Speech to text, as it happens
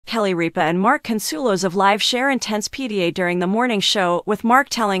Kelly Ripa and Mark Consuelos of Live share intense PDA during the morning show, with Mark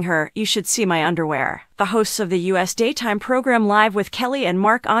telling her, "You should see my underwear." The hosts of the U.S. daytime program Live with Kelly and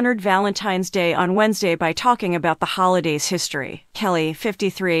Mark honored Valentine's Day on Wednesday by talking about the holiday's history. Kelly,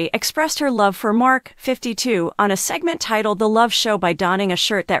 53, expressed her love for Mark, 52, on a segment titled The Love Show by donning a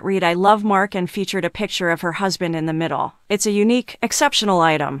shirt that read "I love Mark" and featured a picture of her husband in the middle. "It's a unique, exceptional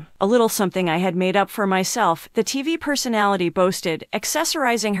item. A little something I had made up for myself," the TV personality boasted,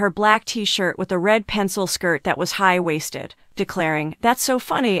 accessorizing her black t-shirt with a red pencil skirt that was high-waisted. Declaring, "That's so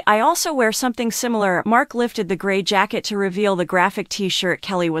funny, I also wear something similar." Mark lifted the gray jacket to reveal the graphic t-shirt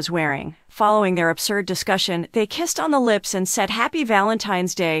Kelly was wearing. Following their absurd discussion, they kissed on the lips and said Happy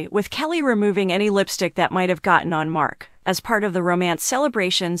Valentine's Day, with Kelly removing any lipstick that might have gotten on Mark. As part of the romance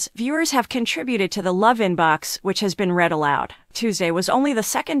celebrations, viewers have contributed to the Love Inbox, which has been read aloud. Tuesday was only the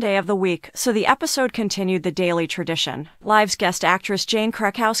second day of the week, so the episode continued the daily tradition. Live's guest actress Jane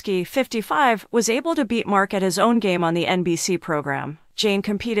Krakowski, 55, was able to beat Mark at his own game on the NBC program. Jane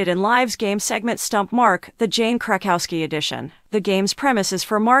competed in Live's game segment Stump Mark, the Jane Krakowski edition. The game's premise is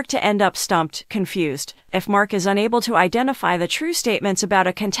for Mark to end up stumped, confused. If Mark is unable to identify the true statements about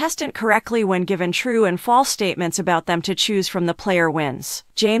a contestant correctly when given true and false statements about them to choose from, the player wins.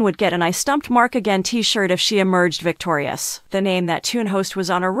 Jane would get an "I Stumped Mark Again" t-shirt if she emerged victorious. The Name That Tune host was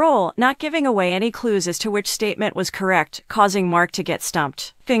on a roll, not giving away any clues as to which statement was correct, causing Mark to get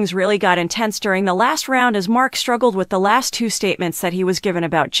stumped. Things really got intense during the last round as Mark struggled with the last two statements that he was given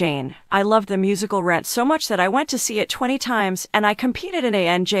about Jane. "I loved the musical Rent so much that I went to see it 20 times, and I competed in a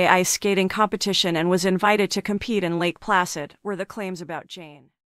NJ ice skating competition and was invited to compete in Lake Placid," were the claims about Jane.